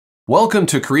Welcome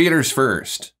to Creators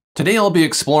First. Today I'll be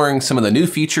exploring some of the new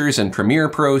features in Premiere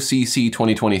Pro CC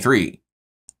 2023.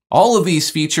 All of these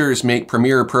features make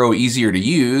Premiere Pro easier to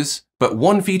use, but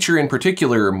one feature in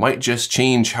particular might just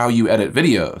change how you edit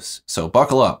videos, so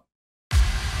buckle up.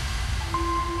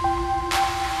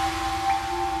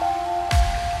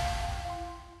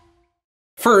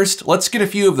 First, let's get a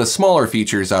few of the smaller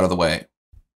features out of the way.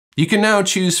 You can now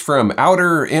choose from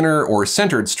outer, inner, or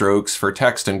centered strokes for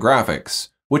text and graphics,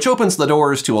 which opens the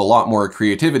doors to a lot more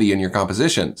creativity in your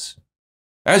compositions.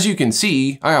 As you can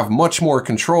see, I have much more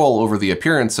control over the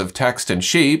appearance of text and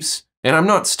shapes, and I'm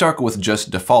not stuck with just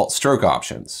default stroke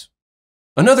options.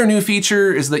 Another new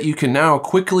feature is that you can now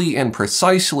quickly and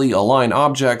precisely align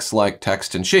objects like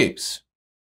text and shapes.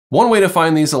 One way to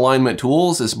find these alignment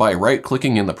tools is by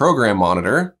right-clicking in the program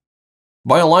monitor.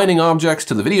 By aligning objects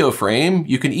to the video frame,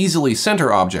 you can easily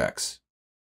center objects.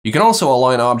 You can also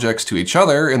align objects to each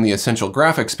other in the Essential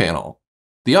Graphics panel.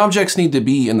 The objects need to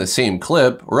be in the same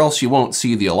clip, or else you won't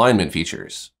see the alignment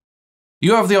features.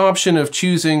 You have the option of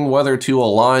choosing whether to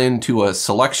align to a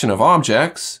selection of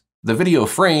objects, the video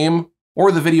frame,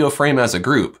 or the video frame as a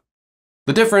group.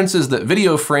 The difference is that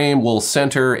video frame will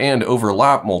center and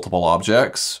overlap multiple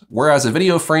objects, whereas a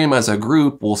video frame as a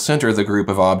group will center the group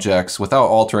of objects without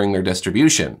altering their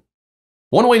distribution.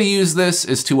 One way to use this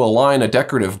is to align a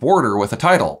decorative border with a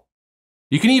title.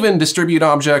 You can even distribute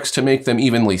objects to make them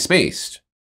evenly spaced.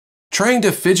 Trying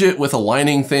to fidget with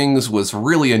aligning things was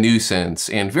really a nuisance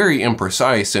and very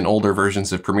imprecise in older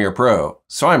versions of Premiere Pro,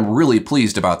 so I'm really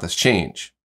pleased about this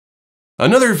change.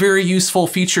 Another very useful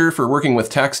feature for working with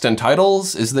text and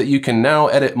titles is that you can now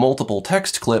edit multiple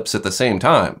text clips at the same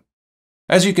time.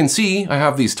 As you can see, I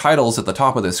have these titles at the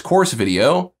top of this course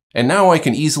video, and now I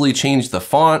can easily change the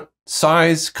font,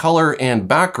 size, color, and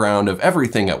background of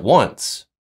everything at once.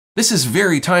 This is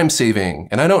very time-saving,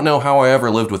 and I don't know how I ever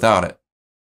lived without it.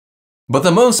 But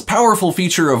the most powerful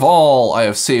feature of all I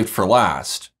have saved for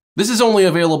last. This is only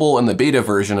available in the beta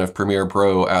version of Premiere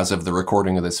Pro as of the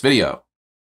recording of this video.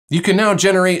 You can now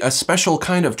generate a special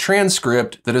kind of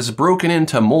transcript that is broken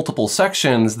into multiple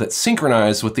sections that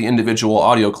synchronize with the individual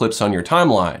audio clips on your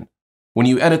timeline. When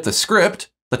you edit the script,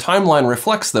 the timeline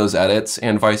reflects those edits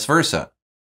and vice versa.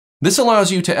 This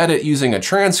allows you to edit using a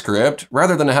transcript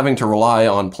rather than having to rely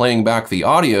on playing back the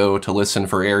audio to listen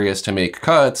for areas to make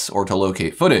cuts or to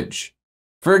locate footage.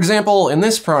 For example, in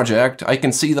this project, I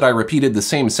can see that I repeated the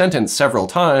same sentence several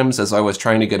times as I was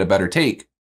trying to get a better take.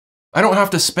 I don't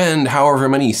have to spend however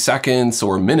many seconds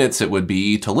or minutes it would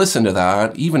be to listen to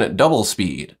that, even at double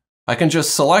speed. I can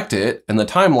just select it, and the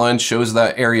timeline shows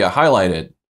that area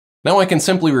highlighted. Now I can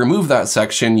simply remove that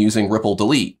section using Ripple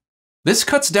Delete. This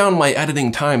cuts down my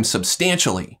editing time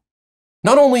substantially.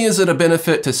 Not only is it a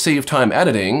benefit to save time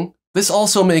editing, this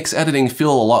also makes editing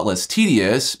feel a lot less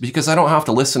tedious because I don't have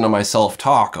to listen to myself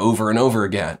talk over and over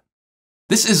again.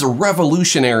 This is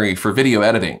revolutionary for video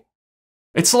editing.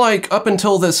 It's like, up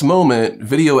until this moment,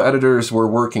 video editors were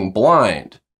working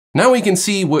blind. Now we can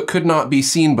see what could not be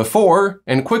seen before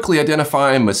and quickly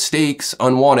identify mistakes,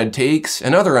 unwanted takes,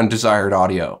 and other undesired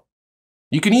audio.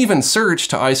 You can even search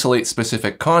to isolate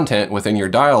specific content within your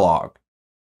dialogue.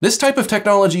 This type of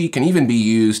technology can even be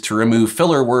used to remove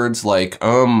filler words like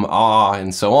ah,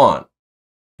 and so on.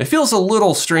 It feels a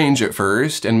little strange at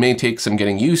first and may take some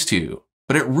getting used to,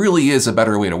 but it really is a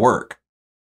better way to work.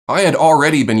 I had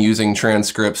already been using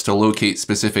transcripts to locate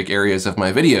specific areas of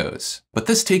my videos, but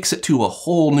this takes it to a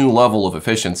whole new level of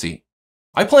efficiency.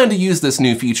 I plan to use this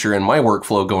new feature in my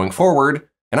workflow going forward,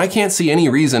 and I can't see any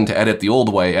reason to edit the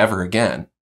old way ever again.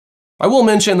 I will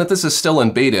mention that this is still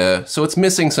in beta, so it's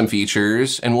missing some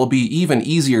features and will be even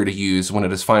easier to use when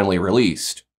it is finally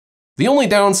released. The only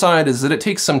downside is that it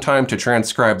takes some time to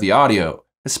transcribe the audio,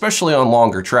 especially on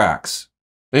longer tracks.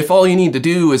 If all you need to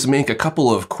do is make a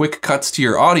couple of quick cuts to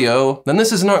your audio, then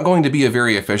this is not going to be a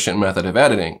very efficient method of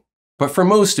editing. But for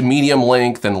most medium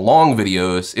length and long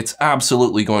videos, it's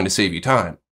absolutely going to save you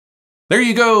time. There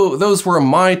you go, those were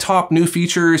my top new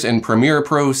features in Premiere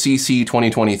Pro CC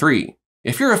 2023.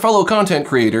 If you're a fellow content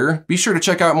creator, be sure to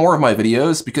check out more of my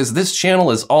videos because this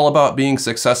channel is all about being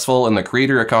successful in the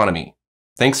creator economy.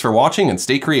 Thanks for watching and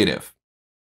stay creative.